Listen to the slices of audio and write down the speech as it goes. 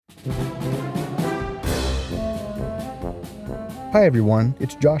Hi everyone,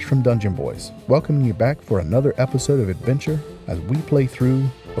 it's Josh from Dungeon Boys, welcoming you back for another episode of adventure as we play through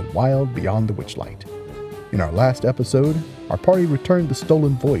The Wild Beyond the Witchlight. In our last episode, our party returned the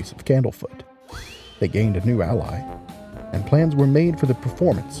stolen voice of Candlefoot. They gained a new ally, and plans were made for the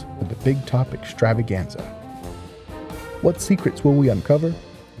performance of the Big Top Extravaganza. What secrets will we uncover,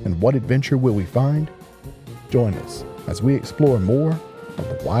 and what adventure will we find? Join us as we explore more of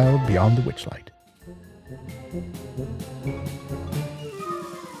The Wild Beyond the Witchlight.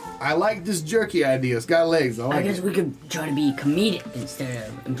 I like this jerky idea. It's got legs. I guess we could try to be comedic instead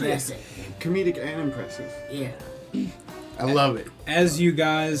of impressive. Comedic and impressive. Yeah. I love it. As you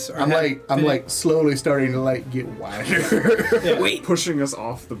guys are... I'm like slowly starting to get wider. Yeah. Wait. Pushing us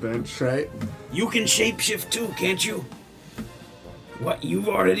off the bench. Right? You can shapeshift too, can't you? What, you've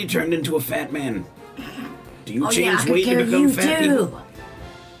already turned into a fat man. Do you change weight to become fat people?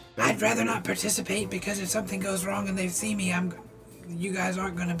 I'd rather not participate because if something goes wrong and they see me, you guys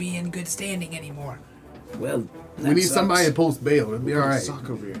aren't going to be in good standing anymore. Well, we need somebody to post bail. It'll be all right. Sock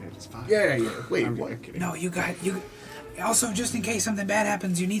over your head. It's fine. Yeah. Wait, what? No, you also, just in case something bad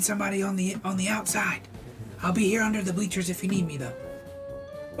happens, you need somebody on the outside. I'll be here under the bleachers if you need me, though.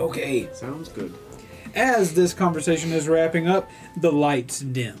 Okay. Sounds good. As this conversation is wrapping up, the lights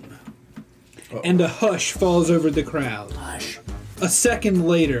dim. And a hush falls over the crowd. Hush. A second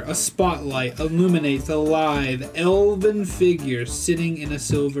later, a spotlight illuminates a lithe, elven figure sitting in a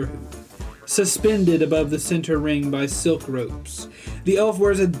silver hoop, suspended above the center ring by silk ropes. The elf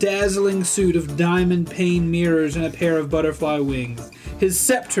wears a dazzling suit of diamond-pane mirrors and a pair of butterfly wings. His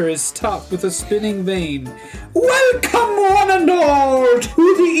scepter is topped with a spinning vane. Welcome, one and all,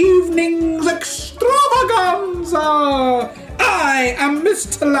 to the evening's extravaganza! I am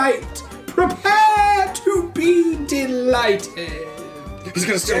Mr. Light. Prepare to be delighted. He's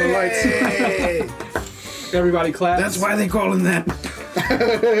gonna steal the lights. Everybody claps. That's why they call him that.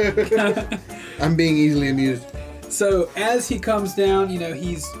 I'm being easily amused. So as he comes down,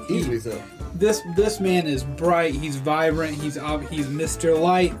 he's Easily so. This man is bright. He's vibrant. He's Mr.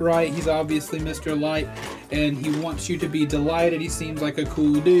 Light, right? He's obviously Mr. Light, and he wants you to be delighted. He seems like a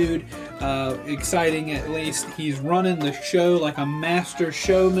cool dude, exciting at least. He's running the show like a master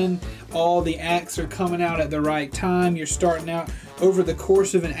showman. All the acts are coming out at the right time. You're starting out. Over the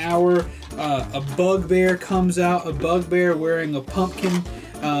course of an hour, a bugbear comes out. A bugbear wearing a pumpkin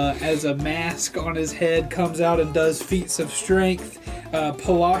as a mask on his head comes out and does feats of strength.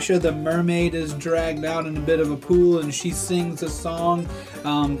 Palasha the mermaid is dragged out in a bit of a pool and she sings a song.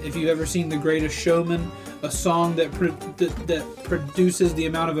 If you've ever seen The Greatest Showman, a song that produces the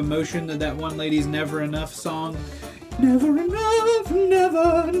amount of emotion that one lady's Never Enough song. Never enough,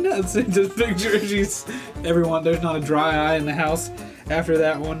 never enough. So just picture there's not a dry eye in the house after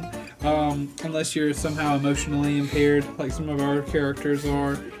that one. Unless you're somehow emotionally impaired, like some of our characters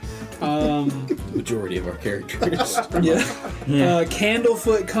are. The majority of our characters. Yeah.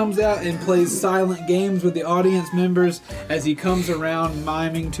 Candlefoot comes out and plays silent games with the audience members. As he comes around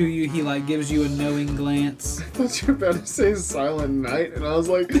miming to you, he gives you a knowing glance. I thought you were about to say Silent Night, and I was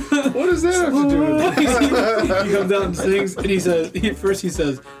like, what does that have to do with it? He comes out and sings, and he says,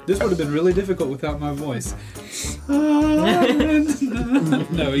 this would have been really difficult without my voice.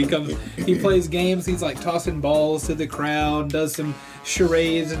 No, he plays games. He's tossing balls to the crowd, does some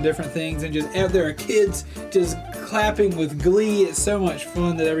charades and different things, and there are kids just clapping with glee. It's so much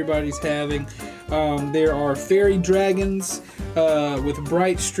fun that everybody's having. There are fairy dragons with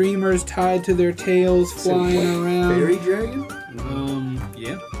bright streamers tied to their tails flying around. Fairy dragon?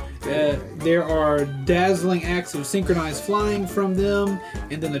 Yeah. There are dazzling acts of synchronized flying from them,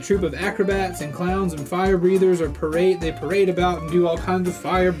 and then the troupe of acrobats and clowns and fire breathers they parade about and do all kinds of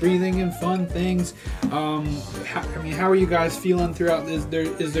fire breathing and fun things. How are you guys feeling throughout this?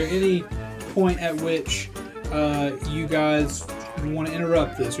 Is there any point at which you guys want to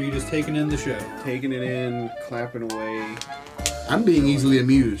interrupt this, or are you just taking in the show? Taking it in, clapping away. I'm being easily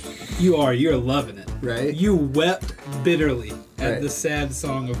amused. You're loving it. Right? You wept bitterly at the sad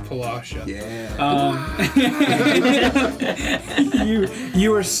song of Palasha. Yeah.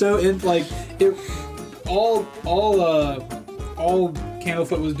 You were so in it. All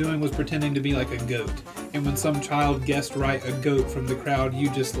Candlefoot was doing was pretending to be like a goat, and when some child guessed right a goat from the crowd, you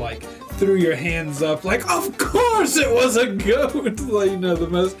just threw your hands up of course it was a goat. The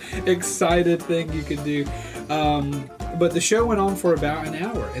most excited thing you could do. But the show went on for about an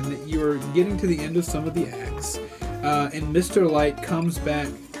hour, and you were getting to the end of some of the acts. And Mr. Light comes back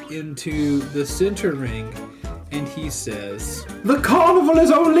into the center ring, and he says, "The carnival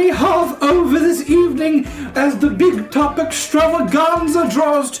is only half over this evening as the big top extravaganza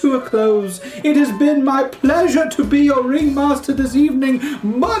draws to a close. It has been my pleasure to be your ringmaster this evening,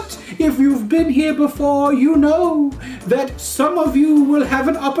 but if you've been here before, you know that some of you will have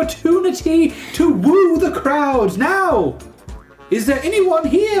an opportunity to woo the crowds. Now, is there anyone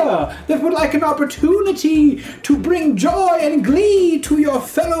here that would like an opportunity to bring joy and glee to your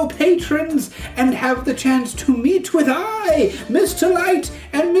fellow patrons and have the chance to meet with I, Mr. Light,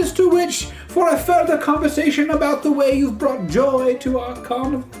 and Mr. Witch for a further conversation about the way you've brought joy to our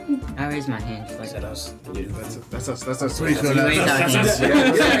carnival?" I raise my hand. Like, Is that us? That's us. we raise our hands.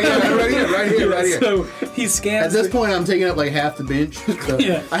 Right here. So he scans. At this point, I'm taking up like half the bench. So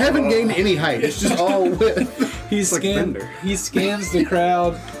Yeah. I haven't gained any height. It's just all width. He like scans. Bender. He scans the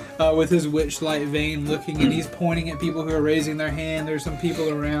crowd with his witch light vein, looking, and he's pointing at people who are raising their hand. There's some people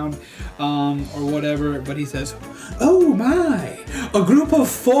around, or whatever. But he says, "Oh my! A group of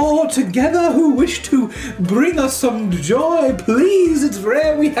 4 together who wish to bring us some joy. Please, it's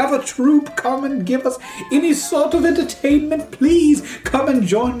rare we have a troupe. Come and give us any sort of entertainment. Please come and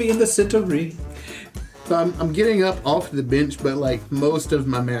join me in the center ring." So I'm getting up off the bench, but like most of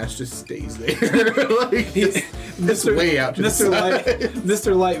my mass just stays there. Like, it's way out to the side.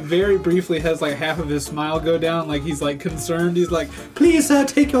 Mr. Light very briefly has like half of his smile go down, like he's like concerned. He's like, "Please, sir,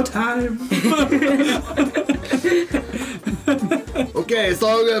 take your time." Okay, it's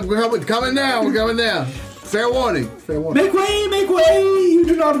all good. We're coming down. We're coming down. Fair warning. Make way, make way! You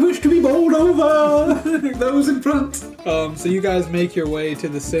do not wish to be bowled over. Those in front. So you guys make your way to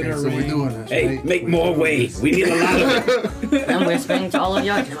the center So ring. we're doing this. Hey, right? make more way. We need a lot of it. I'm whispering to all of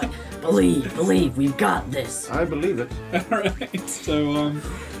you. You're like, believe, we've got this. I believe it. Alright, so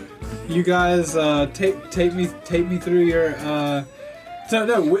you guys take me through your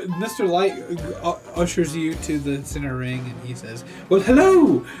Mr. Light ushers you to the center ring, and he says, "Well,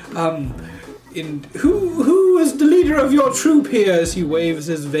 hello. Who is the leader of your troop here?" As he waves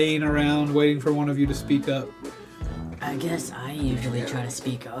his vein around, waiting for one of you to speak up. I guess I usually try to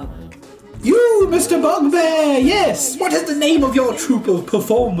speak up. "You, Mr. Bugbear, yes. What is the name of your troop of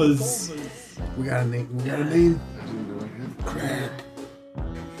performers?" We got a name.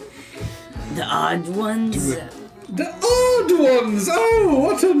 The odd ones. The odd ones. Oh,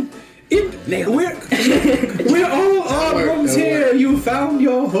 what an! We're all odd ones here. You found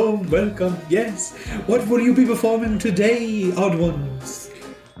your home. Welcome. Yes. What will you be performing today, odd ones?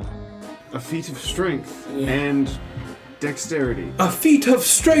 A feat of strength and dexterity. A feat of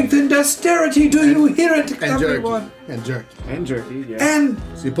strength and dexterity. Do you hear it, And everyone? jerky. And jerky, yeah. And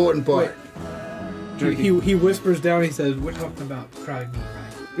It's the important part. he whispers down. He says, "We're talking about fried meat, right?"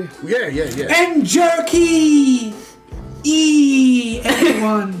 Yeah. And jerky.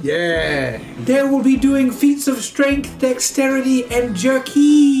 Everyone. Yeah. There will be doing feats of strength, dexterity, and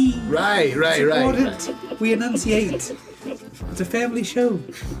jerky. Right. Important. We enunciate. It's a family show.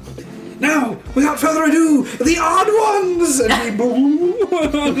 Now, without further ado, the odd ones! And we boom.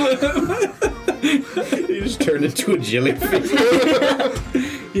 You just turned into a jellyfish.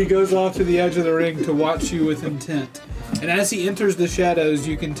 He goes off to the edge of the ring to watch you with intent. And as he enters the shadows,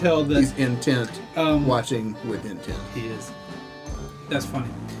 you can tell that He's intent. Watching with intent. he is. That's funny.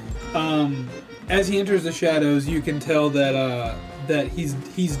 As he enters the shadows, you can tell that that he's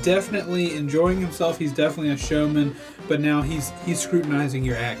definitely enjoying himself. He's definitely a showman, but now he's scrutinizing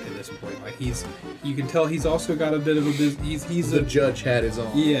your act at this point. Like you can tell he's also got a bit of a business. He's The a judge hat is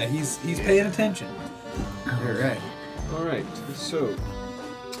on. yeah. He's paying attention. All right. Alright, so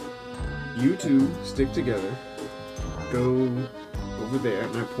you two stick together. Go over there,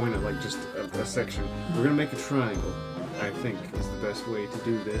 and I point at like just a section. We're gonna make a triangle, I think is the best way to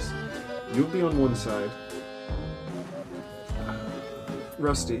do this. You'll be on one side.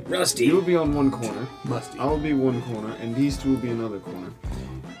 Rusty. You'll be on one corner. Musty. I'll be one corner, and these two will be another corner.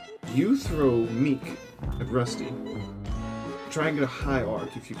 You throw Meek at Rusty. Try and get a high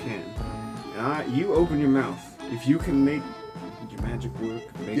arc if you can. And you open your mouth. If you can make your magic work,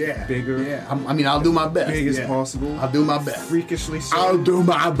 make it bigger, Yeah. I'll do my best. big as Yeah. possible. I'll do my best. Freakishly so. I'll do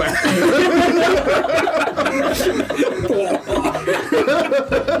my best.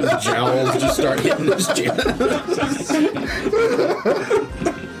 His jowls just start hitting his chin.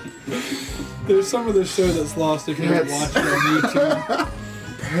 There's some of the show that's lost if you haven't watched it on YouTube.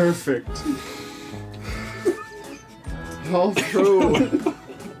 Perfect. I'll throw.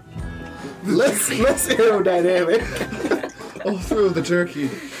 Let's aerodynamic. I'll throw the jerky.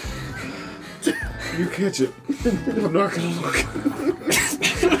 You catch it. I'm not gonna look.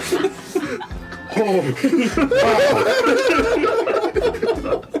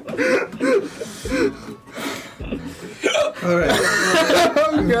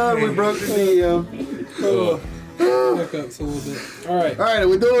 God, we broke the DM. Hiccups a little bit. All right. All right,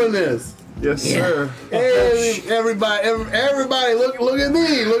 we're doing this. Yes, sir. Hey, everybody, look at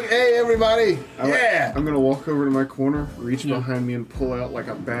me. Look, hey, everybody. Yeah. I'm gonna walk over to my corner, reach behind me, and pull out like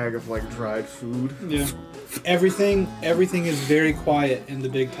a bag of like dried food. Yeah. Everything is very quiet in the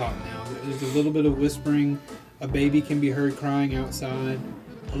big top now. There's a little bit of whispering. A baby can be heard crying outside.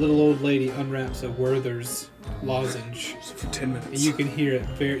 A little old lady unwraps a Werther's lozenge. For 10 minutes. And you can hear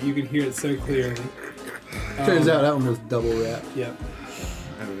it. You can hear it so clearly. Turns out that one was double wrapped. Yep.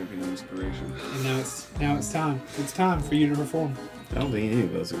 I don't have any inspiration. And now it's time. It's time for you to perform. I don't think any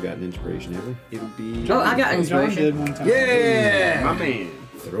of us have gotten inspiration ever. It'll be. Oh, I got John inspiration. did one time. Yeah. My man.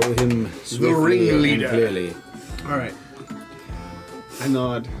 Throw him swiftly ringleader. and clearly. All right. I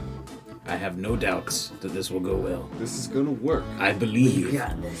nod. I have no doubts that this will go well. This is gonna work. I You believe.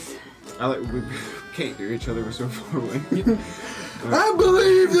 got this. We can't hear each other. We're so far away. I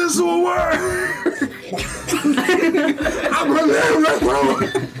believe this will work. I believe this will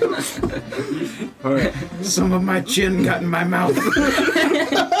work. All right. Some of my chin got in my mouth.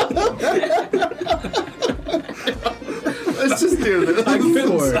 Let's just do this. I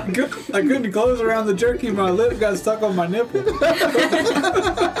couldn't close around the jerky. My lip got stuck on my nipple.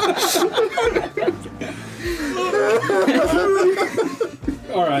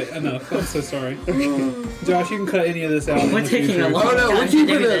 All right, enough. I'm so sorry. Josh, you can cut any of this out. in We're the taking future. a long Oh no, we're time to keeping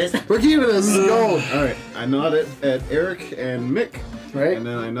do this. this. We're keeping this. This is gold. All right. I nod at Eric and Mick, Right? and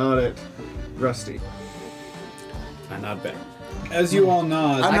then I nod at Rusty. I nod back. As you all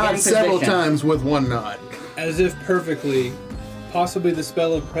nod, I got nod in several position. times with one nod. as if perfectly, possibly the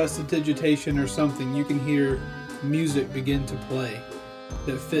spell of prestidigitation or something, you can hear music begin to play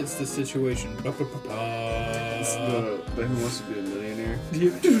that fits the situation. It's the Who Wants to Be a Millionaire?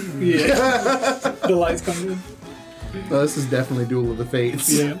 Yeah. The lights come in. No, this is definitely Duel of the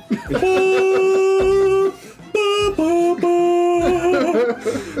Fates. Yeah.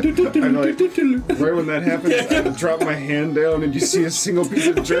 Right when that happens, I drop my hand down and you see a single piece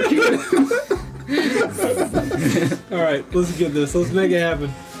of jerky. All right, let's get this. Let's make it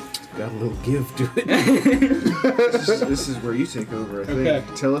happen. Got a little give to it. This is where you take over, I think. Okay.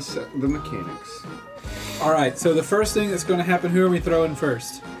 Tell us the mechanics. All right. So the first thing that's going to happen. Who are we throwing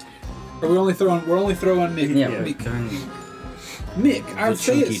first? Are we only throwing? We're only throwing Mick. Yeah, Mick. we Mick. I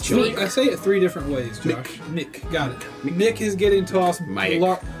say it. chunky I say it three different ways, Josh. Mick. Got it. Mick is getting tossed. Mike.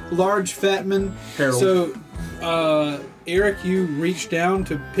 Large fat man. Harold. So, Eric, you reach down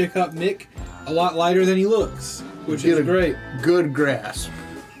to pick up Mick. A lot lighter than he looks, which Get is a great. Good grasp.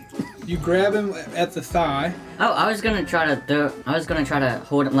 You grab him at the thigh. Oh, I was gonna try to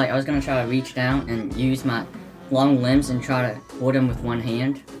hold him. Like I was gonna try to reach down and use my long limbs and try to hold him with one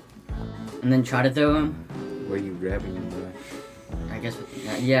hand, and then try to throw him. Where are you grabbing him by? I guess.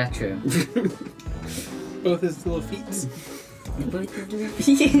 Yeah, true. Both his little feet.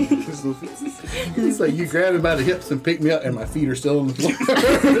 It's like you grab me by the hips and pick me up, and my feet are still on the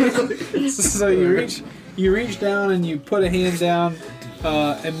floor. So you reach down and you put a hand down,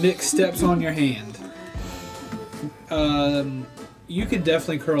 and Mick steps on your hand. You could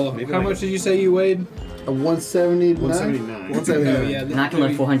definitely curl him. Maybe How like much a- did you say you weighed? A 179? 179. 179. Oh yeah, And I can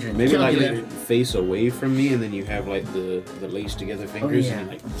lift 400. Maybe like Calculated. face away from me, and then you have like the lace together fingers, yeah.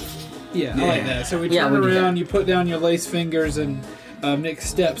 and you like Yeah, I like that. So we Yeah, turn we do around, that. you put down your lace fingers, and Mick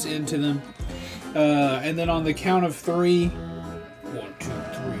steps into them. And then on the count of 3, 1, 2,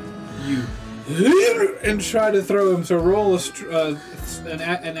 3, you and try to throw him. So roll an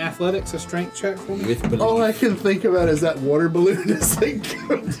athletics, a strength check for me. with belief. All I can think about is that water balloon is like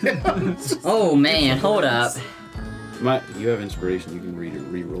go down. Oh man, hold up. You have inspiration. You can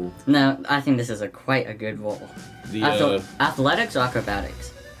re-roll. No, I think this is quite a good roll. The Athletics or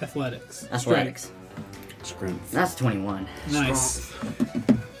acrobatics? Athletics. Athletics. strength. That's 21. Nice.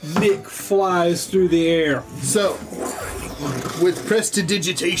 Mick flies through the air. So, with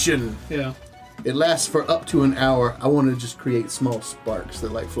prestidigitation, Yeah. it lasts for up to an hour. I want to just create small sparks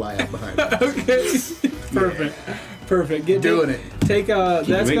that like fly out behind me. Okay. Perfect. Perfect. Doing it. Take Can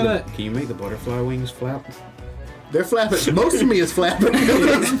That's you make the butterfly wings flap? They're flapping. Most of me is flapping at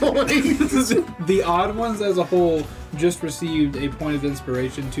this point. the odd ones as a whole just received a point of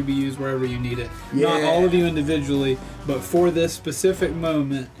inspiration to be used wherever you need it. Not Yeah. all of you individually, but for this specific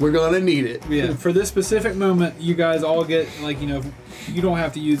moment, We're gonna need it. yeah, for this specific moment, you guys all get, like, you don't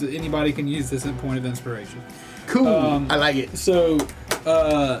have to use it. Anybody can use this as a point of inspiration. Cool. I like it. So,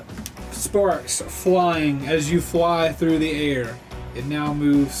 sparks flying as you fly through the air. It now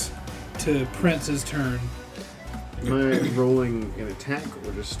moves to Prince's turn. Am I rolling an attack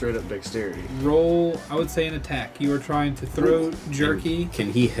or just straight up dexterity? Roll, I would say, an attack. You are trying to throw jerky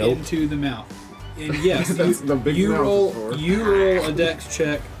Can he help? into the mouth. And yes, That's the big you mouth roll. for. You roll a dex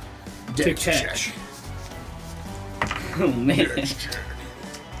check to Dex catch. Oh man.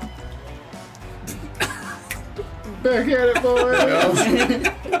 Back at it, boy!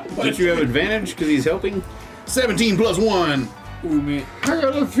 Don't you have advantage because he's helping? 17 plus 1. Ooh man. I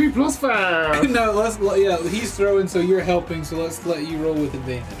got a 3 plus 5! No, he's throwing, so you're helping. So let's let you roll with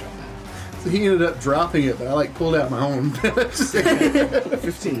advantage on that. So he ended up dropping it, but I pulled out my own.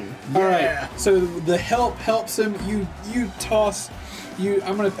 15. All right. So the help helps him. You toss.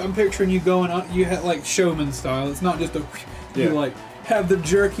 I'm picturing you going on. You had like showman style. It's not just a. You Yeah. like have the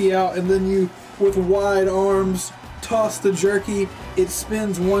jerky out, and then you with wide arms toss the jerky. It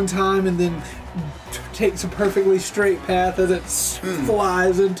spins one time, and then takes a perfectly straight path as it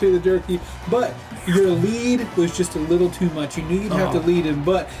flies into the jerky. But your lead was just a little too much. You knew you'd have to lead him,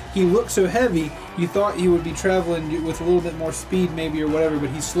 but he looked so heavy, you thought he would be traveling with a little bit more speed maybe or whatever, but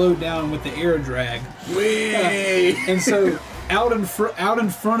he slowed down with the air drag. And so out in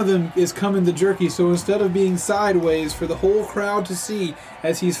front of him is coming the jerky, so instead of being sideways for the whole crowd to see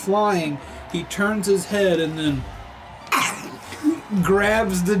as he's flying, he turns his head and then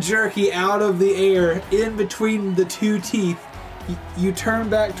grabs the jerky out of the air in between the two teeth. You turn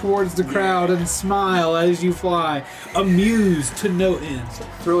back towards the crowd and smile as you fly, amused to no end.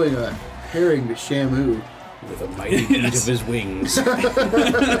 Throwing a herring to Shamu. With a mighty beat of his wings.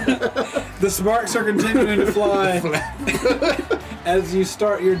 The sparks are continuing to fly as you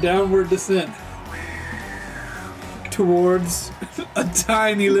start your downward descent towards a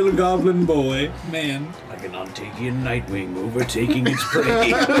tiny little goblin boy. Man. Like an Ontakian Nightwing overtaking its prey.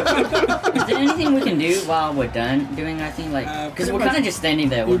 Is there anything we can do while we're done doing our thing? Like, because pretty we're much- kind of just standing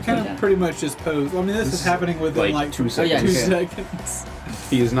there. We're with kind them. of pretty much just posed. I mean, this is happening within like 2 Oh, yeah, seconds. 2 okay. seconds.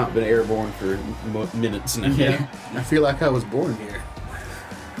 He has not been airborne for minutes now. Yeah. I feel like I was born here.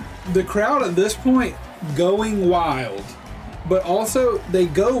 The crowd at this point going wild, but also they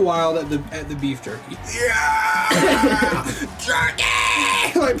go wild at the beef jerky. Yeah,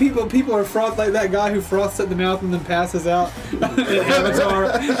 jerky! Like people are froth like that guy who froths at the mouth and then passes out in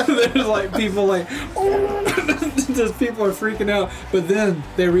Avatar. There's like people like, just people are freaking out, but then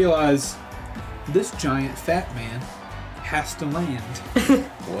they realize this giant fat man has to land.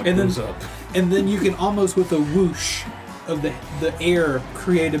 What And then- goes up? And then you can almost with a whoosh of the air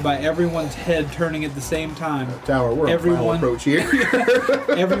created by everyone's head turning at the same time. Tower, we're on final Everyone- approach here.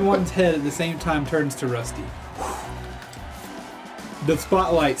 Everyone's head at the same time turns to Rusty. The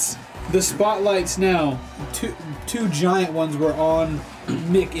spotlights now, two giant ones were on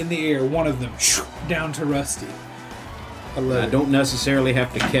Mick in the air, one of them down to Rusty. I don't necessarily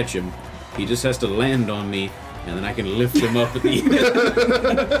have to catch him. He just has to land on me, and then I can lift him up at the end.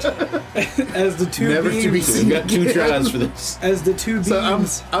 As the two Never to be beams, So we've got 2 tries for this. as the two So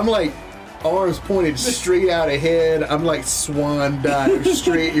beams, I'm like arms pointed straight out ahead. I'm like swan dive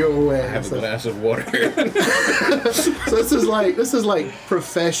straight your way. I have a So, glass of water. so this is like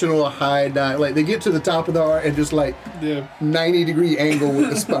professional high dive. Like they get to the top of the arm and just like yeah, 90-degree angle with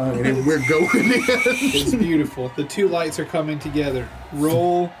the spine, and we're going in. it's beautiful. The two lights are coming together.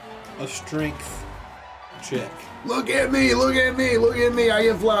 Roll a strength check. Look at me! Look at me! Look at me! I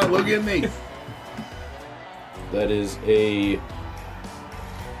can fly! Look at me! That is a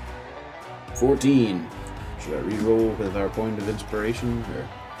 14. Should I re-roll with our point of inspiration, or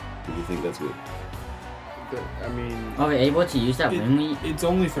do you think that's good? I mean, Are we able to use that when we? It's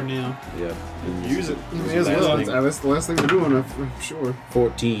only for now. Yeah. and use it. this May is as the well. last thing. That's the last thing we're doing, I'm sure.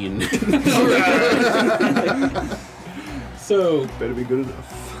 14. So, Better be good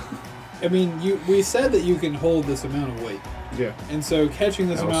enough. I mean, we said that you can hold this amount of weight, Yeah. and so catching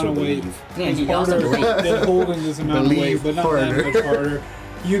this I amount also of weight believe. Yeah, is you also harder believe. than holding this amount of weight, Believe but not harder. that much harder.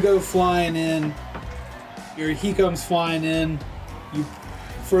 You go flying in, he comes flying in. You,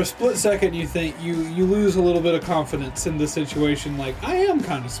 for a split second, you think you lose a little bit of confidence in the situation. Like, I am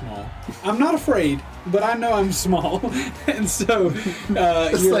kind of small. I'm not afraid, but I know I'm small, and so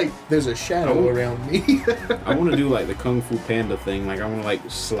It's you're like there's a shadow around me. I want to do like the Kung Fu Panda thing. Like I want to like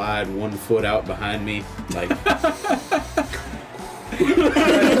slide one foot out behind me. Like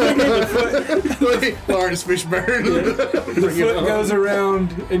Lawrence Fishburne. the foot goes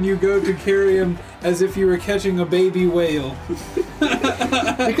around, and you go to carry him as if you were catching a baby whale.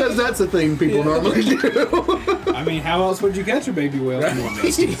 Because that's a thing people normally do. I mean, how else would you catch a baby whale?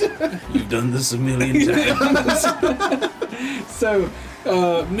 you've done this a million times. So,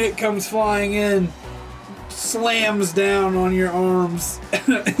 Nick comes flying in, slams down on your arms.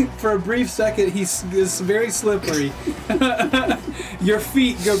 For a brief second, he's very slippery. Your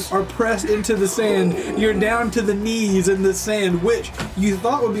feet are pressed into the sand. You're down to the knees in the sand, which you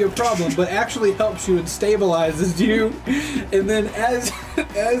thought would be a problem, but actually helps you and stabilizes you. And then as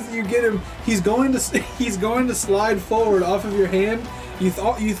you get him, he's going to slide forward off of your hand. You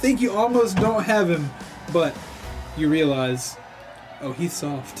think you almost don't have him, but you realize, oh, he's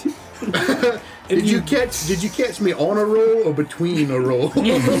soft. Did you catch me on a roll or between a roll?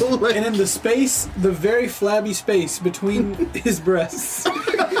 Like, and in the very flabby space between his breasts, and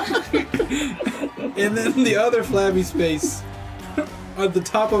then the other flabby space at the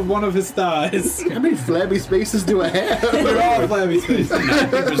top of one of his thighs. how many flabby spaces do I have? They're all flabby spaces.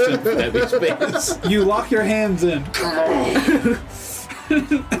 90% flabby space. You lock your hands in.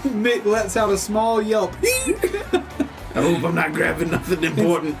 Mick lets out a small yelp. I hope I'm not grabbing nothing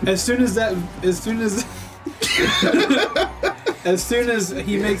important. As soon as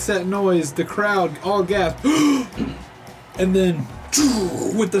he makes that noise, the crowd all gasp. And then,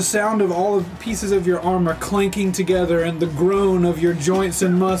 with the sound of all of the pieces of your armor clanking together and the groan of your joints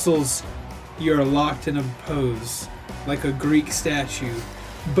and muscles, you're locked in a pose, like a Greek statue.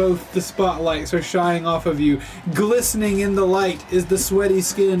 Both the spotlights are shining off of you. Glistening in the light is the sweaty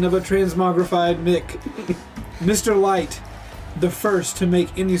skin of a transmogrified Mick. Mr. Light, the first to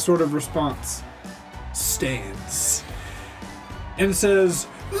make any sort of response, stands and says,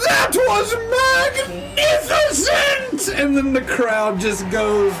 "That was magnificent!" And then the crowd just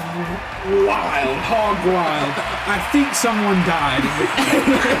goes wild, hog wild. I think someone died.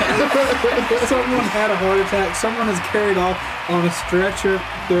 Someone had a heart attack. Someone is carried off on a stretcher.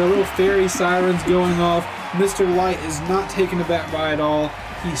 There are little fairy sirens going off. Mr. Light is not taken aback by it all.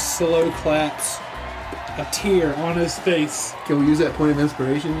 He slow claps. A tear on his face. Can we use that point of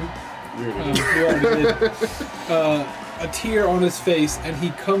inspiration? You already did. A tear on his face, and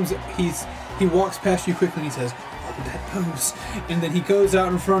he walks past you quickly and he says, "Oh, that pose." And then he goes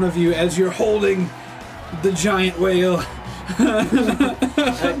out in front of you as you're holding the giant whale.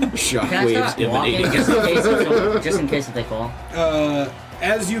 Shockwaves emanating. Just in case if they fall.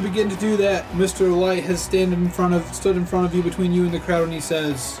 As you begin to do that, Mr. Light has stood in front of you between you and the crowd, and he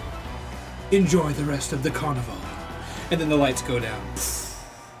says, "Enjoy the rest of the carnival." And then the lights go down.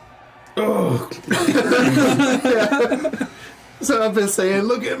 Oh. So I've been saying,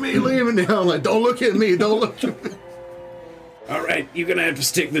 "Look at me, leave me now." I'm like, "Don't look at me, don't look at me." All right, you're gonna have to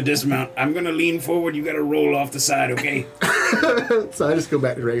stick the dismount. I'm gonna lean forward. You gotta roll off the side, okay? So I just go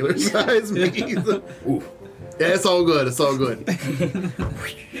back to regular size me. Ooh. Yeah, it's all good. It's all good.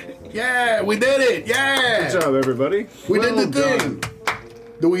 Yeah, we did it. Yeah. Good job, everybody. We Well did the thing. done.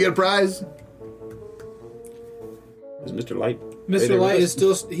 Do we get a prize? Is Mr. Light? Mr. Light is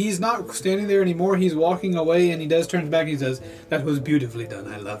still, he's not standing there anymore. He's walking away, and he does turn back and he says, "That was beautifully done.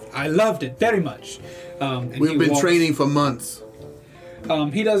 I loved it very much." And We've he been walks- training for months.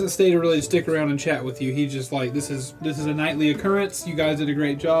 He doesn't stay to really stick around and chat with you. He's just like, this is a nightly occurrence. You guys did a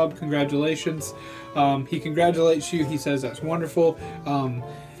great job. Congratulations. He congratulates you. He says that's wonderful.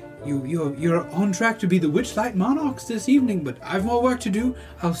 You're on track to be the Witchlight Monarchs this evening, but I've more work to do.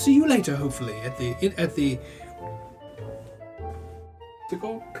 I'll see you later, hopefully, at the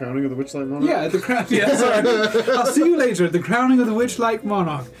Crowning of the Witchlight Monarch? yeah, at the crown. Yeah, sorry. I'll see you later at the crowning of the Witchlight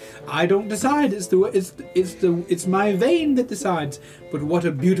Monarch. I don't decide. It's my vein that decides. But what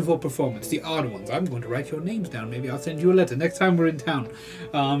a beautiful performance. The odd ones. I'm going to write your names down. Maybe I'll send you a letter next time we're in town.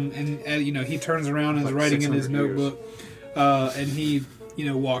 He turns around and is writing in his 600 years. notebook. And he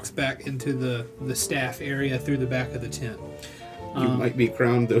walks back into the staff area through the back of the tent. You might be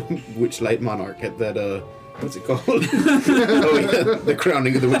crowned the Witchlight Monarch at that, what's it called? Oh, yeah, the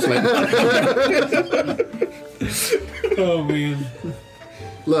crowning of the Witchlight Monarch. Oh man.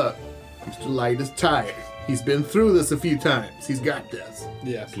 Look, Mr. Light is tired. He's been through this a few times. He's got this.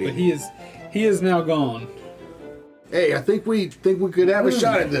 Yeah, but he is now gone. Hey, I think we could have a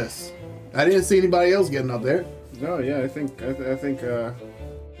shot at this. I didn't see anybody else getting up there. No, yeah, I think we're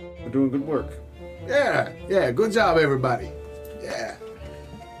doing good work. Yeah, good job, everybody. Yeah,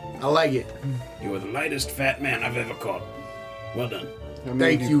 I like it. You are the lightest fat man I've ever caught. Well done. How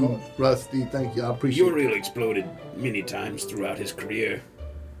many Thank do you, call? Rusty. Thank you. I appreciate it. Uriel exploded many times throughout his career.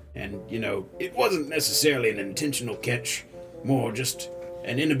 And, it wasn't necessarily an intentional catch, more just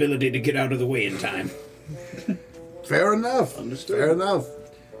an inability to get out of the way in time. Fair enough. Understood. Fair enough.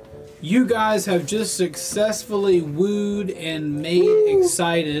 You guys have just successfully wooed and made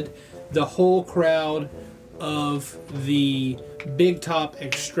excited the whole crowd of the Big Top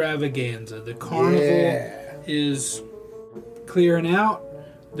Extravaganza. The carnival is clearing out.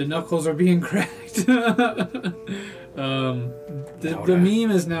 The knuckles are being cracked. The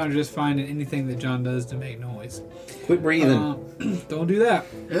meme is now just finding anything that John does to make noise. Quit breathing. Don't do that.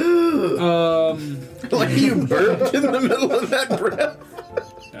 Like you burped in the middle of that breath.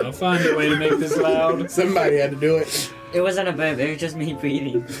 I'll find a way to make this loud. Somebody had to do it. It wasn't a burp, it was just me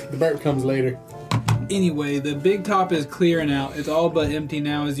breathing. The burp comes later. Anyway, the big top is clearing out. It's all but empty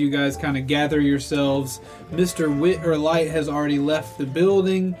now as you guys kind of gather yourselves. Mr. Wit or Light has already left the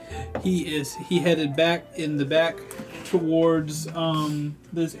building. He headed back in the back towards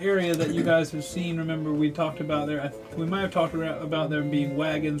this area that you guys have seen. Remember, we talked about there. We might have talked about there being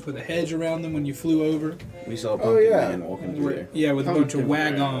wagons with a hedge around them when you flew over. We saw a pumpkin man walking through there. Yeah, with a bunch of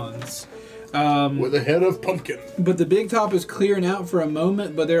wagons. With a head of pumpkin. But the big top is clearing out for a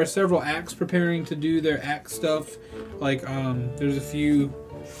moment, but there are several acts preparing to do their act stuff. Like, there's a few...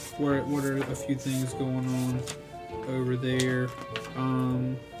 What are a few things going on over there?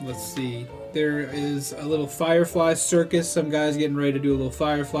 Let's see. There is a little firefly circus. Some guys getting ready to do a little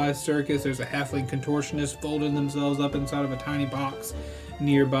firefly circus. There's a halfling contortionist folding themselves up inside of a tiny box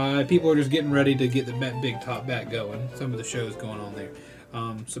nearby. People are just getting ready to get the big top back going. Some of the shows going on there.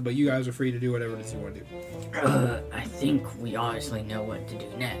 But you guys are free to do whatever it is you want to do. I think we honestly know what to do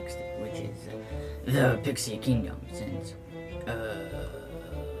next, which is the Pixie Kingdom, since,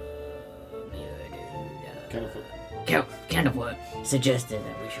 Candlefoot suggested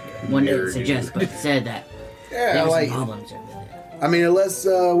that we should go. One didn't suggest, but said that there were some problems over there. I mean, unless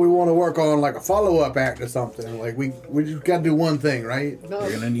we want to work on like a follow-up act or something. Like we just got to do one thing, right? No,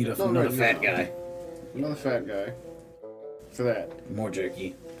 You're gonna need another fat guy. Another fat guy. For that. More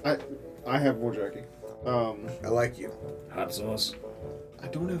jerky. I have more jerky. I like you. Hot sauce. I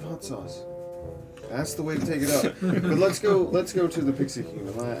don't have hot sauce. That's the way to take it up. But let's go to the Pixie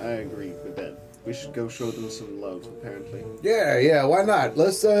Kingdom. I agree with that. We should go show them some love, apparently. Yeah, why not?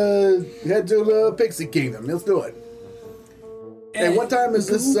 Let's head to the Pixie Kingdom. Let's do it. Hey, what time is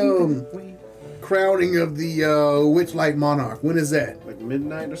this crowning of the Witchlight Monarch? When is that? Like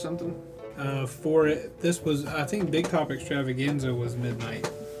midnight or something? This was, I think Big Top Extravaganza was midnight.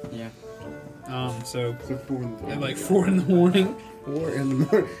 Yeah. So 4 in the morning. at like 4 in the morning. 4 in the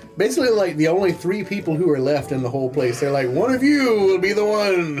morning. Basically, like the only 3 people who are left in the whole place. They're like, one of you will be the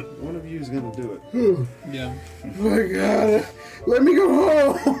one. One of you is gonna do it. Yeah. Oh my God, let me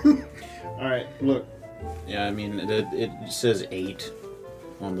go home. All right, look. Yeah, I mean, it says 8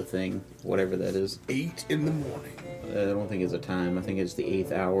 on the thing, whatever that is. 8 in the morning. I don't think it's a time. I think it's the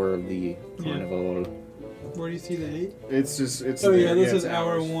 8th hour of the carnival. Where do you see the 8? It's just Oh yeah, this is it's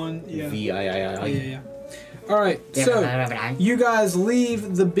hour hours. 1. Yeah. VIII. Yeah. All right, so you guys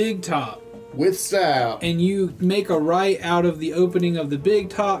leave the Big Top With style. and you make a right out of the opening of the Big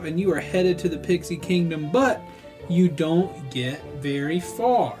Top and you are headed to the Pixie Kingdom, but you don't get very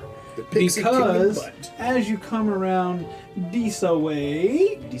far. The Pixie Kingdom Because butt. as you come around Disa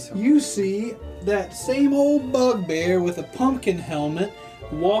way, you see that same old bugbear with a pumpkin helmet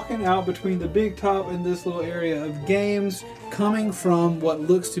walking out between the Big Top and this little area of games, coming from what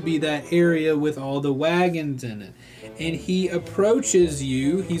looks to be that area with all the wagons in it. And he approaches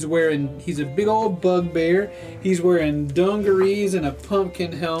you. He's a big old bugbear. He's wearing dungarees and a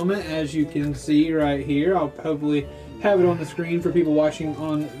pumpkin helmet, as you can see right here. I'll probably have it on the screen for people watching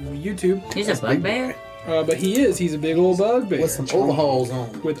on YouTube. He's a bugbear? But he's a big old bugbear. With some overalls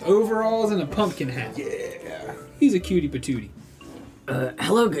on. With overalls and a pumpkin hat. Yeah. He's a cutie patootie.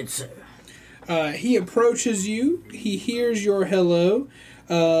 Hello, good sir. He approaches you. He hears your hello.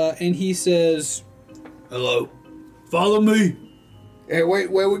 And he says, Hello. "Follow me." Hey,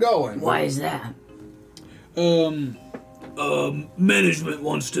 wait, where we going? Why is that? Management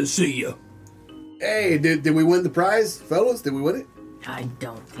wants to see you. Hey, did we win the prize, fellas? Did we win it? I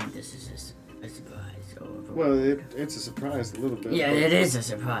don't think this is a surprise. Well, it's a surprise a little bit. Yeah, but it is a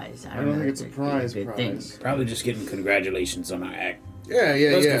surprise. I I don't think it's a prize. good thing. Probably just getting congratulations on our act. Yeah,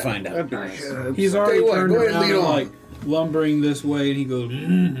 Let's yeah. go find out. That'd be nice. He's already Tell you what, turned go ahead and around lead and on. like lumbering this way, and he goes,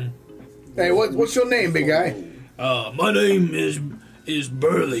 Hey, what's your name, big guy? "My name is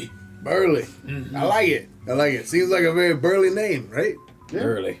Burley." Burley. I like it. Seems like a very burly name, right?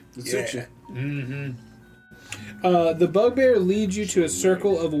 Early. It suits you. The bugbear leads you to a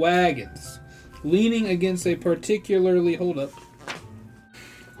circle of wagons, leaning against a particularly... Hold up.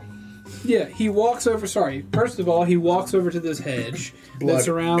 Yeah, he walks over... Sorry. First of all, he walks over to this hedge Blood that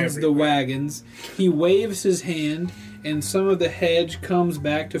surrounds the everywhere. wagons. He waves his hand, and some of the hedge comes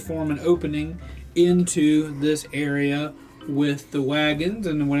back to form an opening into this area with the wagons.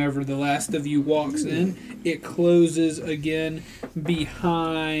 And whenever the last of you walks in, it closes again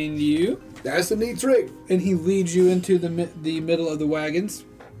behind you. That's a neat trick. And he leads you into the middle of the wagons.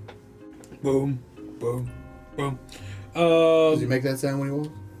 boom, boom, boom. Does he make that sound when he walks?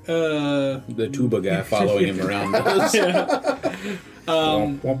 The tuba guy following him around does.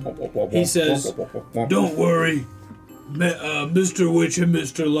 He says, "Don't worry, Mr. Witch and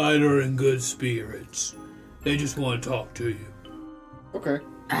Mr. Light are in good spirits. They just want to talk to you." Okay.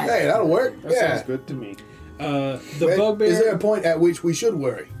 Hey, that'll work. That Yeah. sounds good to me. The Wait, bugbear. Is there a point at which we should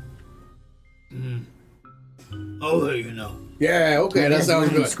worry? I'll let you know. Yeah, okay, that sounds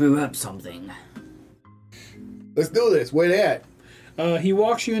Let him good. Screw up something. Let's do this. Where they at? He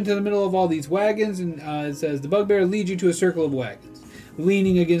walks you into the middle of all these wagons, and it says the bugbear leads you to a circle of wagons.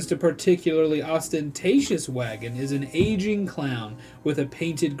 Leaning against a particularly ostentatious wagon is an aging clown with a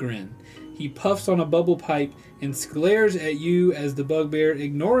painted grin. He puffs on a bubble pipe and glares at you as the bugbear,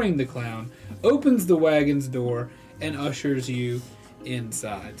 ignoring the clown, opens the wagon's door and ushers you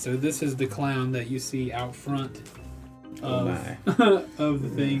inside. So this is the clown that you see out front of, of the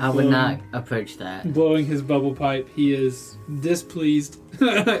thing. I would not approach that. Blowing his bubble pipe. He is displeased,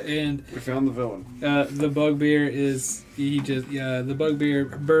 and We found the villain. the bugbear the bugbear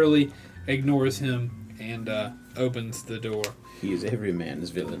burly ignores him and opens the door. He is every man's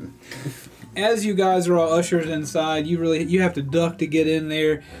villain. As you guys are all ushered inside, you have to duck to get in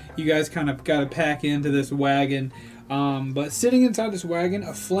there. You guys kind of got to pack into this wagon. But sitting inside this wagon,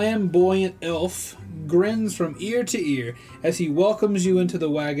 a flamboyant elf grins from ear to ear as he welcomes you into the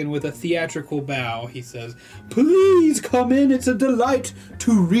wagon with a theatrical bow. He says, "Please come in. It's a delight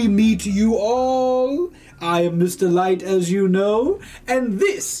to re-meet you all. I am Mr. Light, as you know, and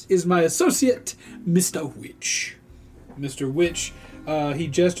this is my associate, Mr. Witch." Mr. Witch, he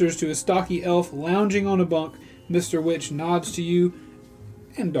gestures to a stocky elf lounging on a bunk. Mr. Witch nods to you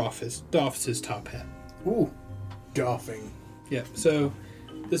and doffs his top hat. Ooh, doffing. Yep, so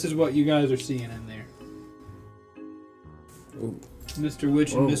this is what you guys are seeing in there. Ooh. Mr.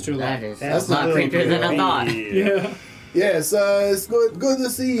 Witch and Mr. That Light. is That's a lot a little creepier than I thought. Yeah. Yes, it's good to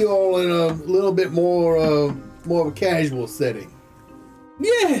see you all in a little bit more of a casual setting.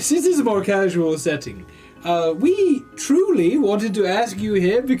 Yes, it is a more casual setting. We truly wanted to ask you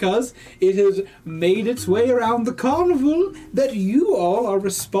here because it has made its way around the carnival that you all are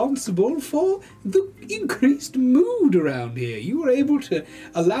responsible for the increased mood around here. You were able to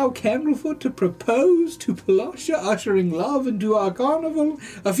allow Candlefoot to propose to Palasha, ushering love into our carnival.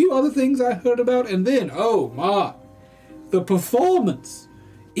 A few other things I heard about, and then, oh my, the performance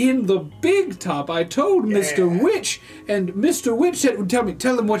in the big top. I told Mr. Witch, and Mr. Witch said,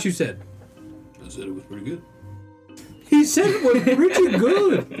 tell him what you said. I said it was pretty good. He said it was pretty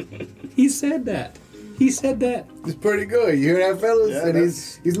good. He said that. It's pretty good. You hear that, fellas? Yeah, and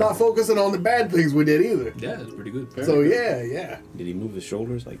he's not focusing on the bad things we did either. Yeah, it's pretty good. So yeah. Did he move his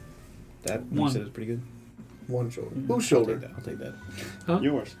shoulders like that? One. He said it's pretty good. One shoulder. Whose I'll shoulder? take that.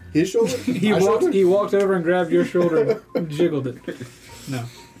 Yours. His shoulder? He My walked. shoulder? He walked over and grabbed your shoulder and jiggled it. No,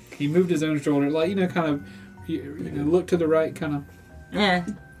 he moved his own shoulder, like kind of, look to the right, kind of. Yeah.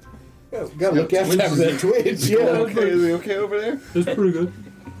 Yeah, gotta look after that twitch. Yeah. Okay, is he okay over there? It was pretty good.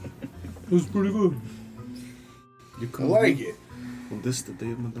 It was pretty good. You I like it. Well, this is the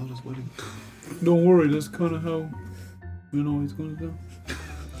day of my daughter's wedding. Don't worry, that's kind of how it's gonna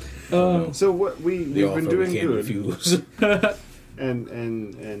go. So what we've The been offer doing we can't good, refuse.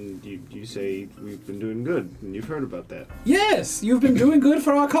 and you say we've been doing good, and you've heard about that. Yes, you've been doing good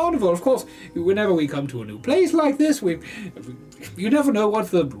for our carnival. Of course, whenever we come to a new place like this, you never know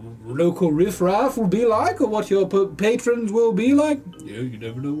what the local riffraff will be like or what your patrons will be like. Yeah, you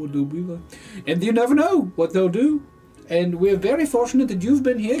never know what they'll be like. And you never know what they'll do. And we're very fortunate that you've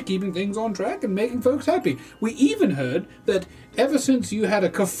been here keeping things on track and making folks happy. We even heard that ever since you had a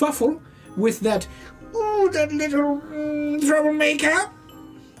kerfuffle with that little troublemaker,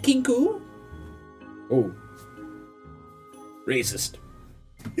 Kinku. Oh. Racist.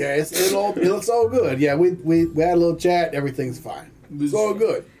 Yeah, it's all good. Yeah, we had a little chat. Everything's fine. It's all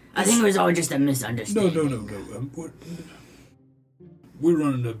good. I think it was all just a misunderstanding. No. We're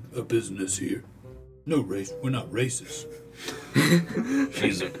running a business here. No race. We're not racist.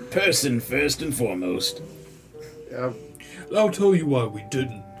 She's a person first and foremost. I'll tell you why we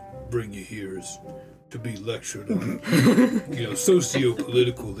didn't bring you here is to be lectured on,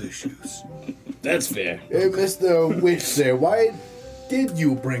 socio-political issues. That's fair. Hey, Mr. Witch there, why did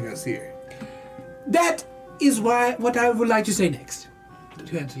you bring us here? That is what I would like to say next.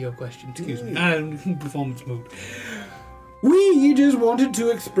 To answer your question, excuse me. I'm in performance mode. We just wanted to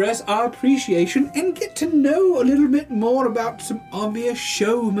express our appreciation and get to know a little bit more about some obvious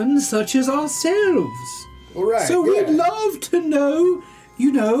showmen such as ourselves. All right. So yeah. we'd love to know,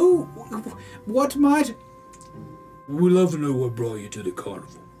 what might... We'd love to know what brought you to the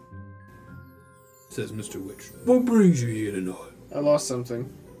carnival. says Mr. Witch. What brings you here tonight? I lost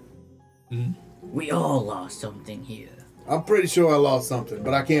something. We all lost something here. I'm pretty sure I lost something,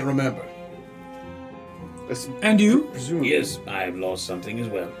 but I can't remember. And you? Presumably. Yes, I have lost something as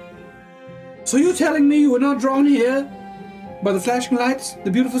well. So you're telling me you were not drawn here by the flashing lights,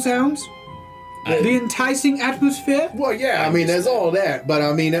 the beautiful sounds, the enticing atmosphere? Well, yeah, I mean, there's all that, but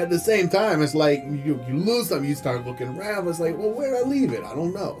I mean, at the same time, it's like you lose something, you start looking around. It's like, well, where did I leave it? I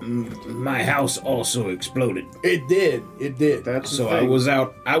don't know. My house also exploded, It did. That's so the I thing. was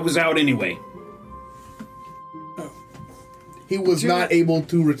out anyway. He was not able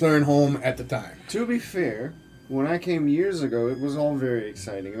to return home at the time. To be fair, when I came years ago, it was all very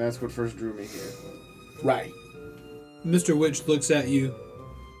exciting, and that's what first drew me here. Right. Mr. Witch looks at you,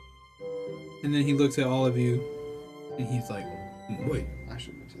 and then he looks at all of you, and he's like, wait, I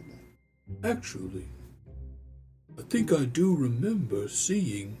shouldn't have said that. actually, I think I do remember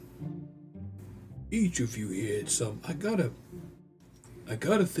seeing each of you here at some.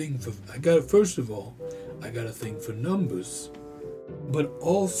 First of all, I got a thing for numbers, but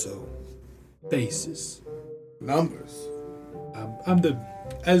also faces. Numbers.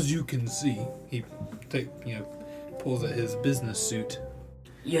 As you can see, he pulls out his business suit.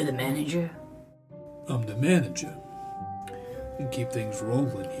 You're the manager? I'm the manager. And keep things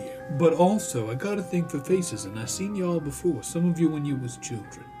rolling here. But also, I got a thing for faces, and I've seen y'all before. Some of you when you was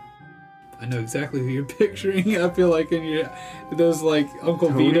children. I know exactly who you're picturing. I feel like in your those like Uncle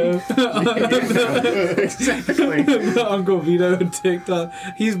Vito. Exactly. The Uncle Vito TikTok.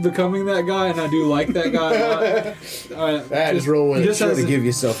 He's becoming that guy, and I do like that guy a lot. All right, That is real with it. just Try as to a- give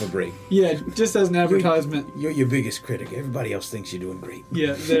yourself a break. Yeah, just as an advertisement. You're your biggest critic. Everybody else thinks you're doing great.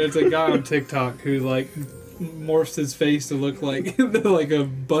 Yeah, there's a guy on TikTok who like morphs his face to look like like a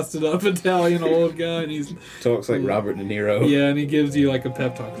busted up Italian old guy, and he's Talks like Robert De Niro. yeah, and he gives you like a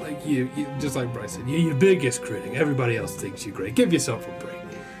pep talk, like you just like Bryce said, you're your biggest critic. Everybody else thinks you're great. Give yourself a break.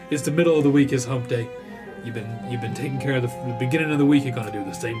 It's the middle of the week, is hump day. You've been taking care of the beginning of the week. You're gonna do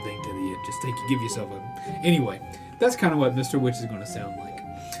the same thing to the end. Just give yourself a. Anyway, that's kind of what Mr. Witch is gonna sound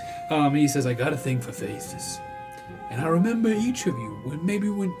like. He says, I got a thing for faces, and I remember each of you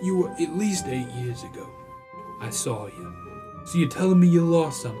when you were at least 8 years ago. I saw you. So you're telling me you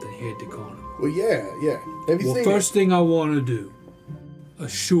lost something here at the carnival? Well, yeah. Have you Well, seen first thing I want to do,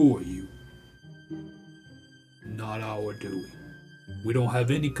 assure you, not our doing. We don't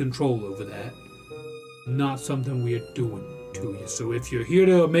have any control over that. Not something we're doing to you. So if you're here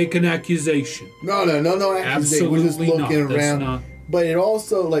to make an accusation, it? No accusation. We're just absolutely looking not. That's around. not. But it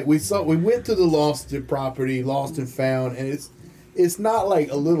also, like, we went to the lost property, lost and found, and it's not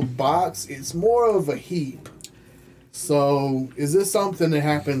like a little box. It's more of a heap. So, is this something that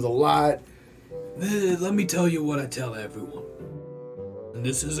happens a lot? Let me tell you what I tell everyone. And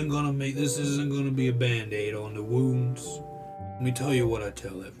this isn't gonna be a band-aid on the wounds. Let me tell you what I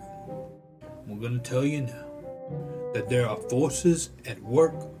tell everyone. We're gonna tell you now that there are forces at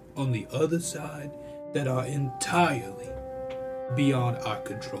work on the other side that are entirely beyond our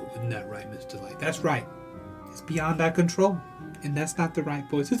control. Isn't that right, Mr. Light? That's right. It's beyond our control. And that's not the right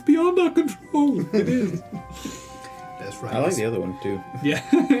voice. It's beyond our control. It is. That's right. I like the other one too. Yeah,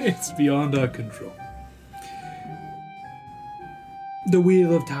 it's beyond our control. The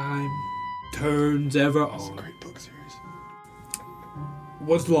wheel of time turns ever on. Great book series.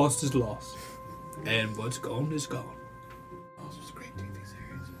 What's lost is lost. And what's gone is gone.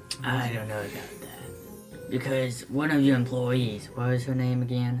 I don't know about that. Because one of your employees, what was her name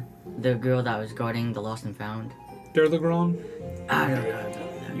again? The girl that was guarding the lost and found? Derlegron? I don't know about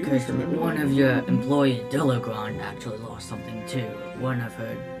that. Because one of your employees, Delagron, actually lost something too. One of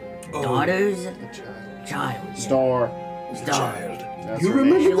her daughters? Child. Yeah. Star. That's You her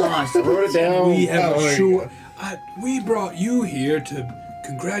remember name. She that? lost. Wrote it down. We have Oh, there a you sure. go. We brought you here to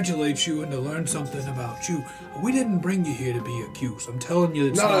congratulate you and to learn something about you. We didn't bring you here to be accused. I'm telling you,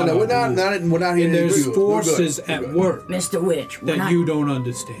 it's No. not We're our not rule. here And to there's accuse. We're good. forces We're at good. work Mr. Witch, that you don't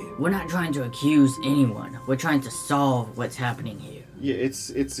understand. we're not trying to accuse anyone. We're trying to solve what's happening here. Yeah, it's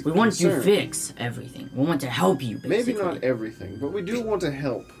a We want to concern. fix everything. We want to help you, basically. Maybe not everything, but we do want to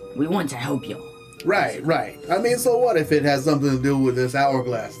help. We want to help y'all. Right. I mean, so what if it has something to do with this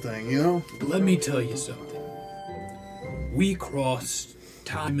hourglass thing, you know? Let me tell you something. We crossed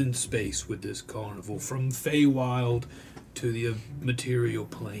time and space with this carnival, from Feywild to the material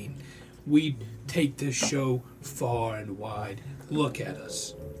plane. We take this show far and wide. Look at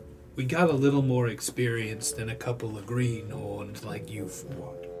us. We got a little more experience than a couple of greenhorns like you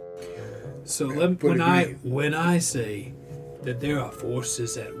four. So Would agree. when I say that there are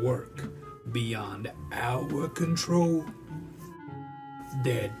forces at work beyond our control,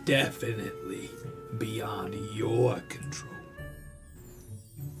 there definitely beyond your control.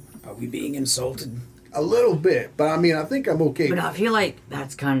 Are we being insulted? A little bit, but I mean, I think I'm okay. But I feel like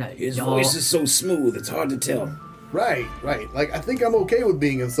that's kind of His voice is so smooth, it's hard to tell. Right. Like, I think I'm okay with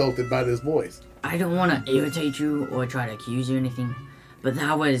being insulted by this voice. I don't want to irritate you or try to accuse you or anything, but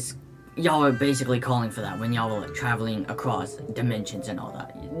that was... Y'all were basically calling for that when y'all were like, traveling across dimensions and all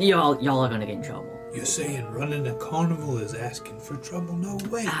that. Y'all are gonna get in trouble. You're saying running a carnival is asking for trouble? No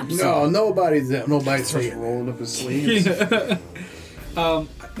way. No, nobody's Starts saying that. rolling up his sleeves.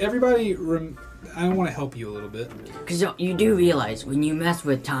 Everybody, I want to help you a little bit. Because you do realize when you mess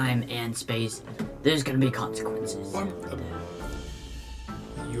with time and space, there's gonna be consequences.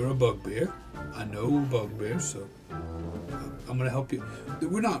 You're a bugbear. I know bugbears, so I'm gonna help you.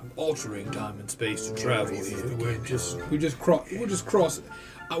 We're not altering time and space to travel here. We just cross it.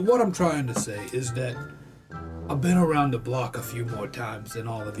 What I'm trying to say is that I've been around the block a few more times than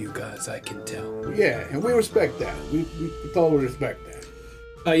all of you guys, I can tell. Yeah, and we respect that. We totally respect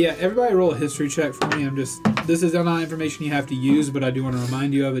that. Yeah, everybody roll a history check for me. This is not information you have to use, but I do want to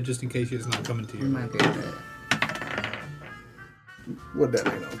remind you of it just in case it's not coming to you. What that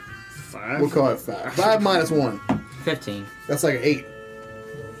ain't know? 5? We'll call it 5. 5 minus 1. 15. That's like an 8.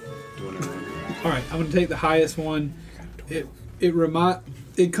 Alright, I'm gonna take the highest one.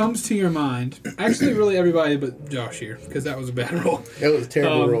 It comes to your mind. Actually, really everybody but Josh here, because that was a bad roll. That was a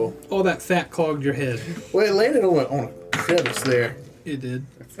terrible roll. All that fat clogged your head. Well, it landed on a crevice there. It did.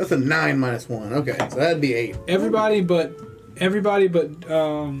 That's a 9 minus 1. Okay, so that'd be 8. Everybody but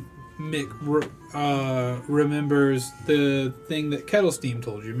Mick remembers the thing that Kettlesteam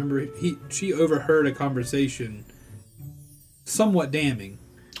told you. Remember, she overheard a conversation, somewhat damning.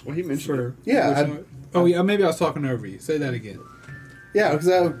 Well, he mentioned it. Yeah. Maybe I was talking over you. Say that again. Yeah, because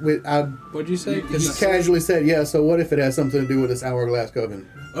I What'd you say? he casually said, yeah, so what if it has something to do with this Hourglass Coven?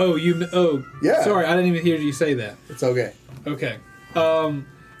 Yeah. Sorry, I didn't even hear you say that. It's okay. Okay.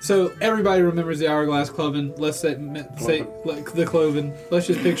 So everybody remembers the Hourglass Cloven. Let's say like the Cloven. Let's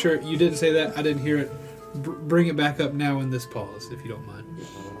just picture it. You didn't say that. I didn't hear it. Bring it back up now in this pause, if you don't mind.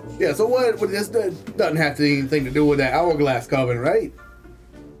 Yeah, so what this doesn't have anything to do with that Hourglass Coven, right?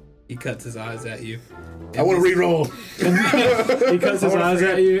 He cuts his eyes at you. I want to re-roll. He cuts his eyes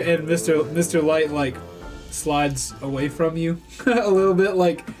at you, and Mr. Light like slides away from you a little bit,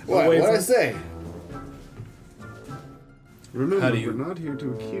 like What? away What'd I from. say? Remember, How do you- we're not here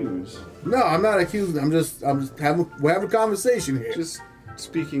to accuse. No, I'm not accusing. We're having a conversation here. Just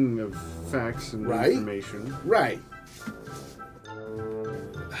speaking of facts and Right. information. Right.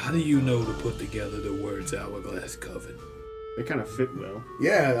 How do you know to put together the words Hourglass Coven? They kind of fit well.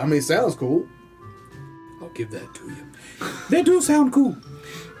 Yeah, I mean, it sounds cool. I'll give that to you. They do sound cool.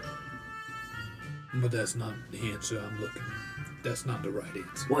 But that's not the answer I'm looking for. That's not the right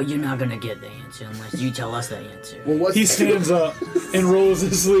answer. Well, you're not gonna get the answer unless you tell us the answer. Well, what's He stands up and rolls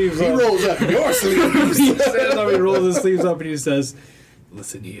his sleeves He up. rolls up your sleeves. He stands up, he rolls his sleeves up, and he says,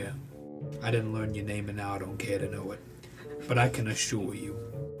 "Listen here, I didn't learn your name, and now I don't care to know it. But I can assure you,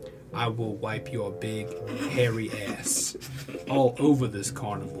 I will wipe your big, hairy ass all over this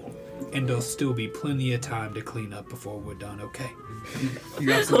carnival, and there'll still be plenty of time to clean up before we're done, okay?" You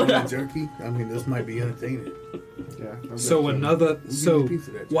got some of that jerky? I mean, this might be entertaining. Yeah. So a piece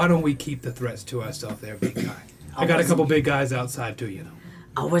of that. why don't we keep the threats to ourselves there, big guy? I got a couple big guys outside too, you know.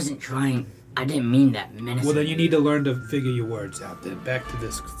 I wasn't trying. I didn't mean that menacing. Well, then you need to learn to figure your words out. Then back to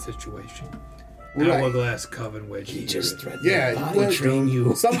this situation. Right. Hourglass Coven, where'd you He hear just it? threatened Yeah, to body well, train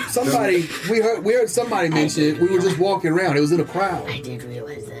you. Somebody we heard somebody mention it. We were just walking around. It was in a crowd. I did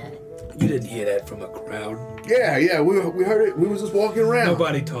realize that. You didn't hear that from a crowd. Yeah, we heard it. We were just walking around.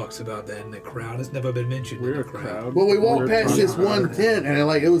 Nobody talks about that in the crowd. It's never been mentioned We're in a the crowd. crowd. Well, we walked We're past a this crowd. one tent, and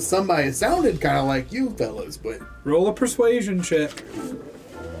it was somebody. It sounded kind of like you fellas, but Roll a persuasion check.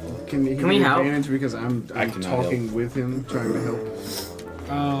 Can he we get help? advantage because I'm cannot talking with him, trying to help?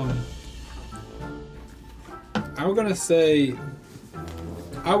 I'm gonna say,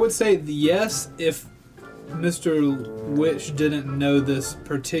 I would say yes if Mr. Witch didn't know this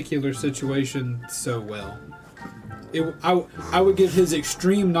particular situation so well. I would give his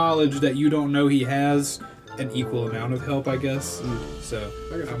extreme knowledge that you don't know he has an equal amount of help, I guess. So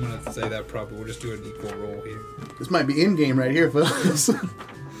I'm gonna say that probably we'll just do an equal roll here. this might be in game right here, fellas. All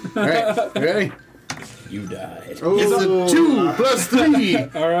right, you ready? You died. It's a 2 plus 3.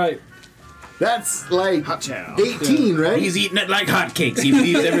 All right. That's like Hot chow. 18, right? He's eating it like hotcakes. He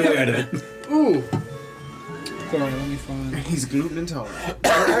believes every word of it. Ooh. Sorry, let me find. He's gluten intolerant.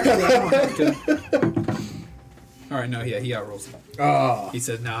 All right, no, yeah, he outrolls him. Oh. He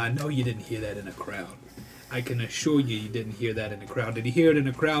says, "Now I know you didn't hear that in a crowd. I can assure you didn't hear that in the crowd. Did you hear it in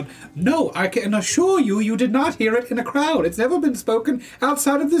a crowd? No, I can assure you did not hear it in a crowd. It's never been spoken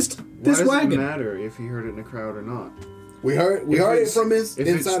outside of this Why does wagon. it matter if he heard it in a crowd or not? We heard it from his if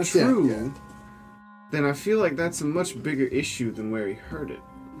inside it's of true, tent. then I feel like that's a much bigger issue than where he heard it.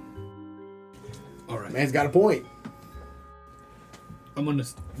 All right. Man's got a point.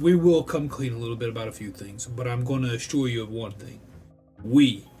 We will come clean a little bit about a few things, but I'm gonna assure you of one thing.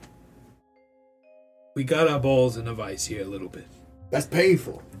 We got our balls in a vice here a little bit. That's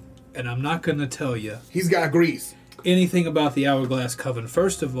painful. And I'm not gonna tell you He's got grease. anything about the Hourglass Coven.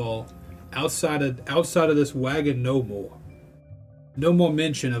 First of all, outside of this wagon, no more. No more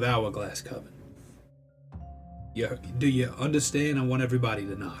mention of Hourglass Coven. Do you understand? I want everybody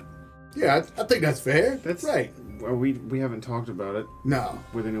to nod. Yeah, I think that's fair. That's right. Well, we haven't talked about it No.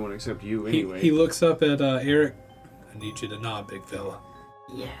 with anyone except you anyway. He looks up at Eric. I need you to nod, big fella.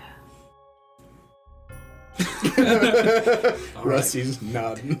 Yeah. All right. Rusty's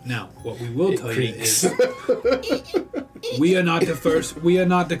nodding. Now, what we will tell you is we are not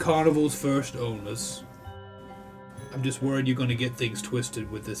the carnival's first owners. I'm just worried you're going to get things twisted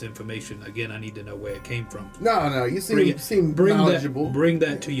with this information. Again, I need to know where it came from. No, you seem knowledgeable. Bring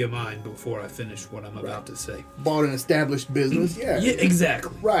that to your mind before I finish what I'm about to say. Bought an established business. Yeah. Yeah,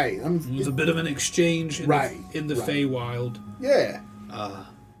 exactly. Right. It was a bit of an exchange in the Feywild. Yeah.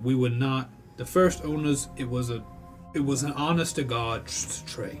 We were not the first owners. It was an honest to God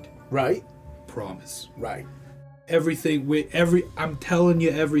trade. Right. Promise. Right. I'm telling you,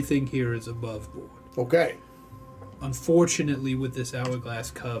 everything here is above board. Okay. Unfortunately, with this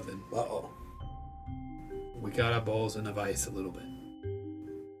Hourglass Coven, Uh-oh. we got our balls in a vice a little bit.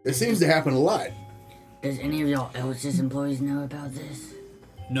 It seems to happen a lot. Does any of y'all else's employees know about this?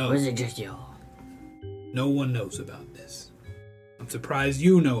 No, Or is it just y'all? no one knows about this. I'm surprised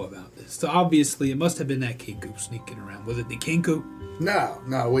you know about this. So obviously, it must have been that Kinku sneaking around. Was it the Kinku? No.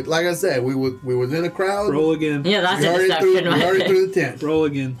 Like I said, we was in a crowd. Roll again. Yeah, that's We a heard it through, deception we heard it right through the tent. Roll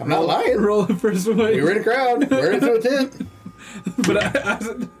again. I'm not lying. Roll it persuasion. We were in a crowd. We heard it through a tent.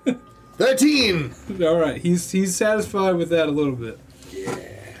 But 13. all right, he's satisfied with that a little bit.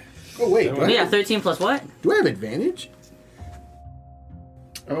 Oh, wait. Do I, Yeah, 13 plus what? do I have advantage?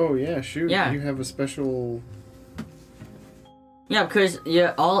 Oh yeah, shoot. Yeah. You have a special. Yeah, because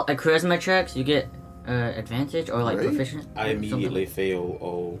you're all at charisma checks, you get advantage or like Right. proficient. I immediately fail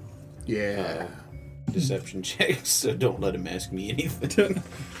all Yeah. deception checks, so don't let him ask me anything.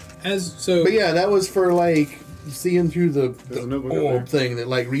 But yeah, that was for like seeing through the There's a notebook up orb there. thing that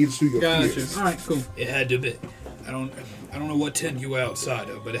like reads through your Gotcha. fears. All right, cool. It had to be. I don't know what tent you were outside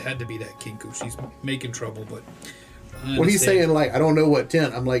of, but it had to be that Kinku. She's making trouble, but I When he's understand. saying like I don't know what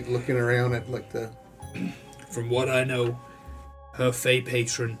tent, I'm like looking around at like the From what I know, her Fey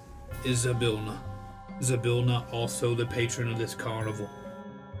patron is Zabilna. Zabilna also the patron of this carnival.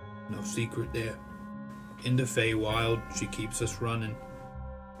 No secret there. In the Feywild, she keeps us running.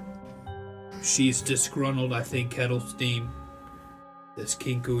 She's disgruntled, I think, Kettle Steam. This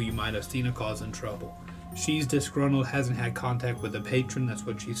Kinku, you might have seen her causing trouble. She's disgruntled, hasn't had contact with the patron. That's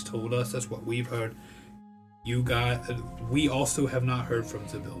what she's told us. That's what we've heard. You guys, we also have not heard from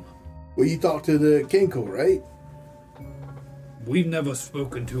Zabilna. well, you talked to the Kinko, right? We've never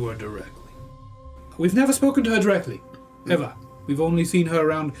spoken to her directly. We've never spoken to her directly. Ever. We've only seen her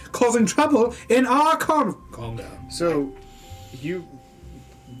around causing trouble in our carnival. Calm down. So, you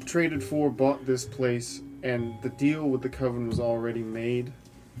bought this place, and the deal with the Coven was already made.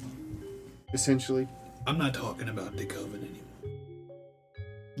 Essentially. I'm not talking about the Coven anymore.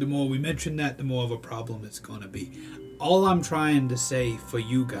 The more we mention that, the more of a problem it's gonna be. All I'm trying to say for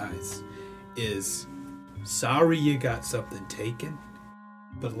you guys is, sorry you got something taken,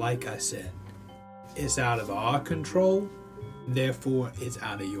 but like I said, it's out of our control, therefore it's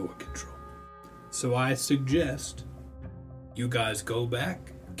out of your control. So I suggest you guys go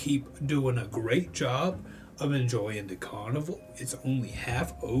back, keep doing a great job of enjoying the carnival. It's only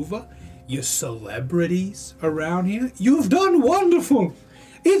half over. You're celebrities around here. You've done wonderful.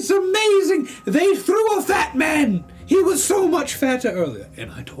 It's amazing. They threw a fat man. He was so much fatter earlier, and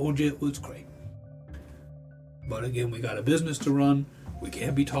I told you it was great. But again, we got a business to run. We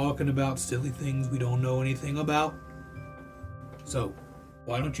can't be talking about silly things we don't know anything about. So,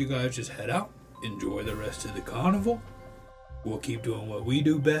 why don't you guys just head out, enjoy the rest of the carnival? We'll keep doing what we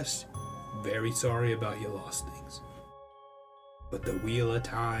do best. Very sorry about your lost things. But the wheel of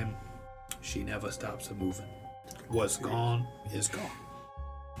time, she never stops a moving. What's gone is gone.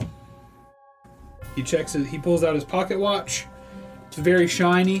 He checks it. He pulls out his pocket watch. It's very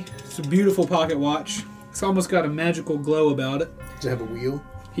shiny. It's a beautiful pocket watch. It's almost got a magical glow about it. Does it have a wheel?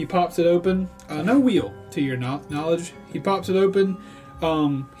 He pops it open. No wheel, to your knowledge. He pops it open.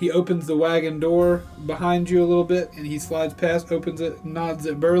 He opens the wagon door behind you a little bit, and he slides past, opens it, nods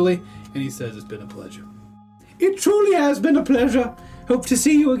at Burley, and he says, "It's been a pleasure." "It truly has been a pleasure. Hope to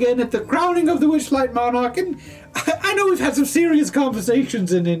see you again at the crowning of the Witchlight Monarch. And I know we've had some serious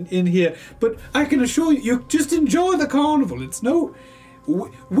conversations in here, but I can assure you, you just enjoy the carnival. It's no...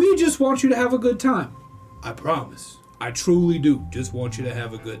 We just want you to have a good time. I promise. I truly do just want you to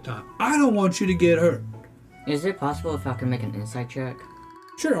have a good time. I don't want you to get hurt." Is it possible if I can make an insight check?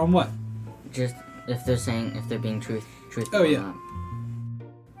 Sure, on what? Just if they're being truthful. Oh, yeah. Or not.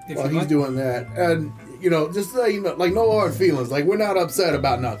 If While you he's like. doing that, and just so you know, like no hard feelings. Like we're not upset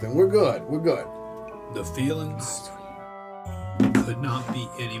about nothing. We're good. We're good. The feelings could not be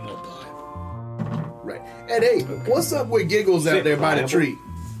any more pliable. Right. And hey, what's up with Giggles out there by the tree?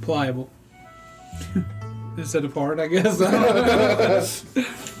 Pliable. Instead of hard, I guess.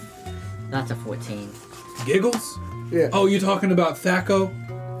 That's a 14. Giggles? Yeah. Oh, you talking about Thaco?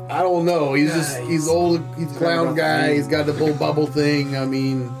 I don't know. He's Nice. he's old. He's a clown guy. He's got the little bubble thing. I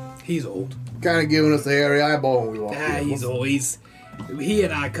mean, He's old. kind of giving us the hairy eyeball when we walk in. He's old. He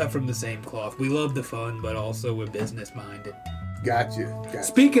and I cut from the same cloth. We love the fun, but also we're business minded. Gotcha.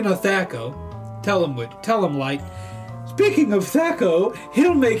 Speaking of Thaco, tell him, Light. Speaking of Thaco,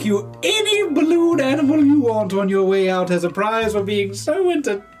 he'll make you any balloon animal you want on your way out as a prize for being so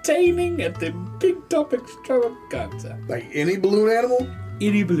entertaining at the Big Top Extravaganza. Like any balloon animal?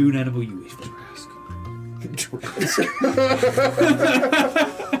 Any balloon animal you wish to ask.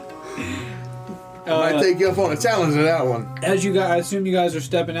 I might take you up on a challenge to that one. As you guys, I assume you guys are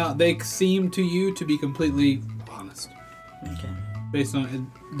stepping out. They seem to you to be completely honest. Okay. Based on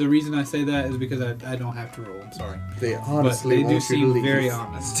the reason I say that is because I don't have to roll. I'm sorry. They But honestly they do want you to seem leave. very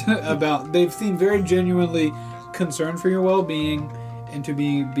honest about. They've seemed very genuinely concerned for your well-being and to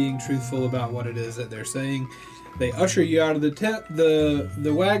being truthful about what it is that they're saying. They usher you out of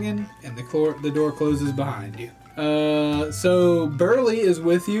the wagon, and the door closes behind you. So Burley is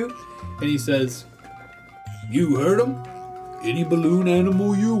with you, and he says, "You heard him. Any balloon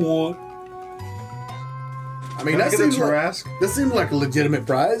animal you want." I mean, Can I that get a seems like, Tarrasque? that seems like a legitimate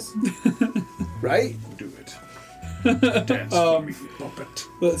prize, right? Do it. Dance for me, puppet.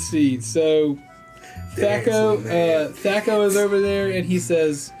 Let's see. So Thaco is over there, and he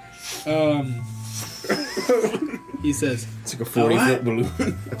says, It's like a 40-foot balloon.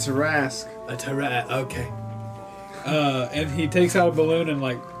 A Tarrasque. a Tara. Okay. And he takes out a balloon and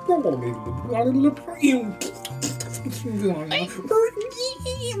like.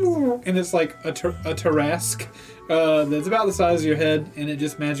 And it's like a Tarrasque that's about the size of your head, and it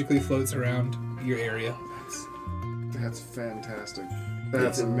just magically floats around your area. That's fantastic.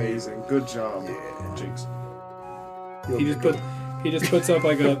 That's amazing. Good job, Jinx. He just puts up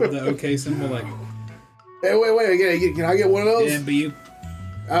like the OK symbol, like Hey, wait. Can I get one of those? and you.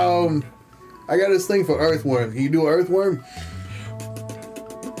 I got this thing for earthworm. Can you do an earthworm?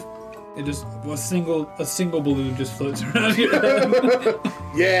 It just a single balloon just floats around your head.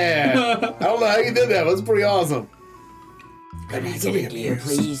 Yeah. I don't know how you did that. That's pretty awesome. Can I get a deer,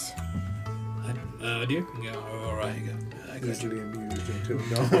 please? Dear? Yeah, all right. I got you. Easily amused until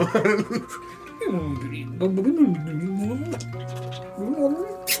no.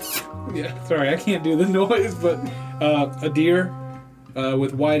 Yeah, sorry, I can't do the noise, but a deer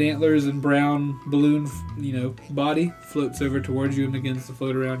with white antlers and brown balloon, body floats over towards you and begins to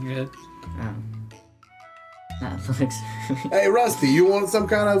float around your head. Oh. That looks... Hey, Rusty, you want some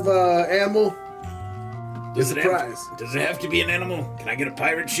kind of animal? It's a prize. Does it have to be an animal? Can I get a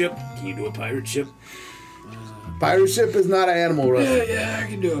pirate ship? Can you do a pirate ship? Pirate ship is not an animal, Rusty. Yeah, I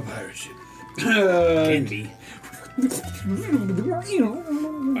can do a pirate ship. Can be.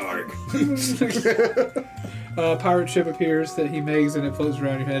 Arg. Pirate ship appears that he makes and it floats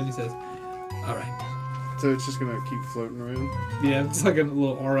around your head and he says, "All right." So it's just gonna keep floating around. Yeah, it's like a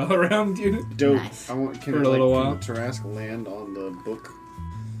little aura around you. Dope. Nice. I want. Can For it, a like, little can while. the Tarrasque land on the book?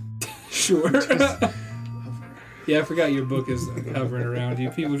 Sure. Yeah, I forgot your book is hovering around you.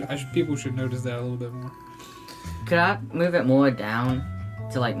 People should notice that a little bit more. Could I move it more down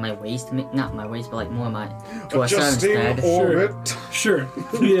to like my waist? Not my waist, but like more my... To a certain Adjusting instead? orbit. Sure.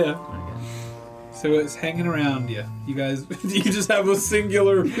 Yeah. Okay. So it's hanging around you. You guys, you just have a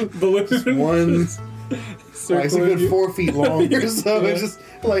singular balloon. One, like it's a circling good you. 4 feet long or so. Yeah. It's just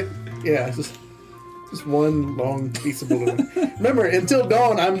like, just one long piece of balloon. Remember, until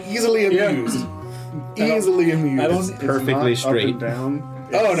dawn, I'm easily amused. Easily amused. I don't- It's Perfectly not Up straight. and down.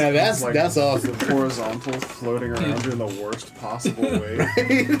 Oh, It's no, that's like that's awesome. horizontal, floating around you in the worst possible way.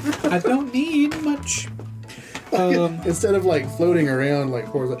 I don't need much. Instead of like floating around like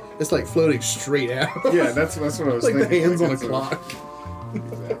horizontal, it's like floating straight out. Yeah, that's what I was like the thinking. hands on a That's clock.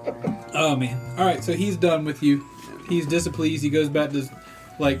 Oh man! All right, so he's done with you. He's displeased. He goes back to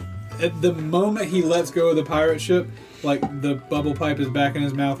like at the moment he lets go of the pirate ship, like the bubble pipe is back in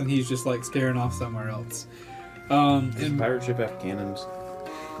his mouth, and he's just like staring off somewhere else. Does the And pirate ship have cannons?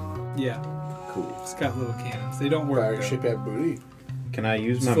 yeah, Cool. it's got little cannons. They don't work. Pirate though. ship at booty. Can I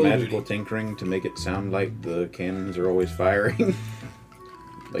use It's my full magical duty. tinkering to make it sound like the cannons are always firing?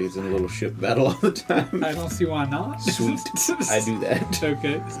 Like it's in a little ship battle all the time? I don't see why not. Sweet. I do that.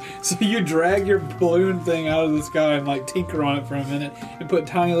 Okay, so you drag your balloon thing out of the sky and like tinker on it for a minute and put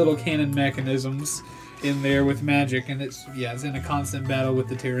tiny little cannon mechanisms in there with magic, and it's in a constant battle with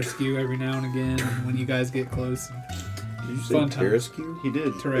the Terraskew every now and again. And when you guys get close, Did you say Fun time. Terraskew? He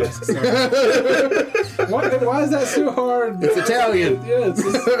did. Tarrasque. Sorry. why is that so hard? It's Italian. Yeah,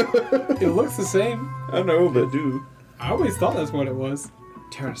 it looks the same. I know, but do. I always thought that's what it was.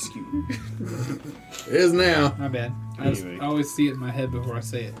 Tarrasque. It is now. My bad. Anyway. I always see it in my head before I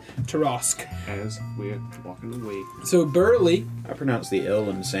say it. Tarrasque. As we're walking away. So Burley. I pronounce the L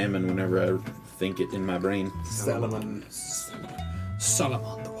in salmon whenever I think it in my brain. Salomon.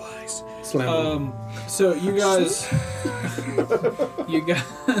 Solomon the Wise. Slam. So you guys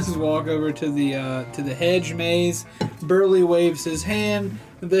walk over to the hedge maze. Burley waves his hand.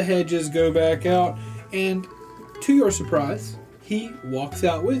 The hedges go back out, and to your surprise, he walks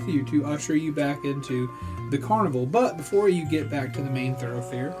out with you to usher you back into the carnival. But before you get back to the main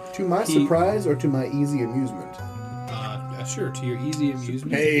thoroughfare, To my he- surprise or to my easy amusement? sure, to your easy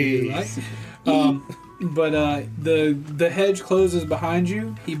amusement. Hey. if you like. But the hedge closes behind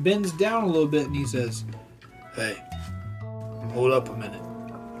you. He bends down a little bit and he says, Hey, hold up a minute.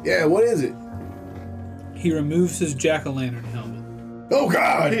 Yeah, what is it? he removes his jack-o'-lantern helmet. Oh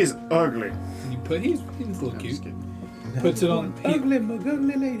God! He's ugly. And he's a little I'm cute. just kidding. Puts it on. Ugly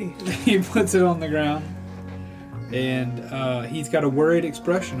lady. He puts it on the ground, and he's got a worried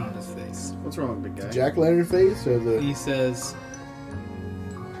expression on his face. What's wrong, big guy? Jack Lantern face or the? He says,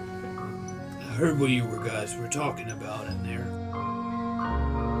 I heard what you guys were talking about in there.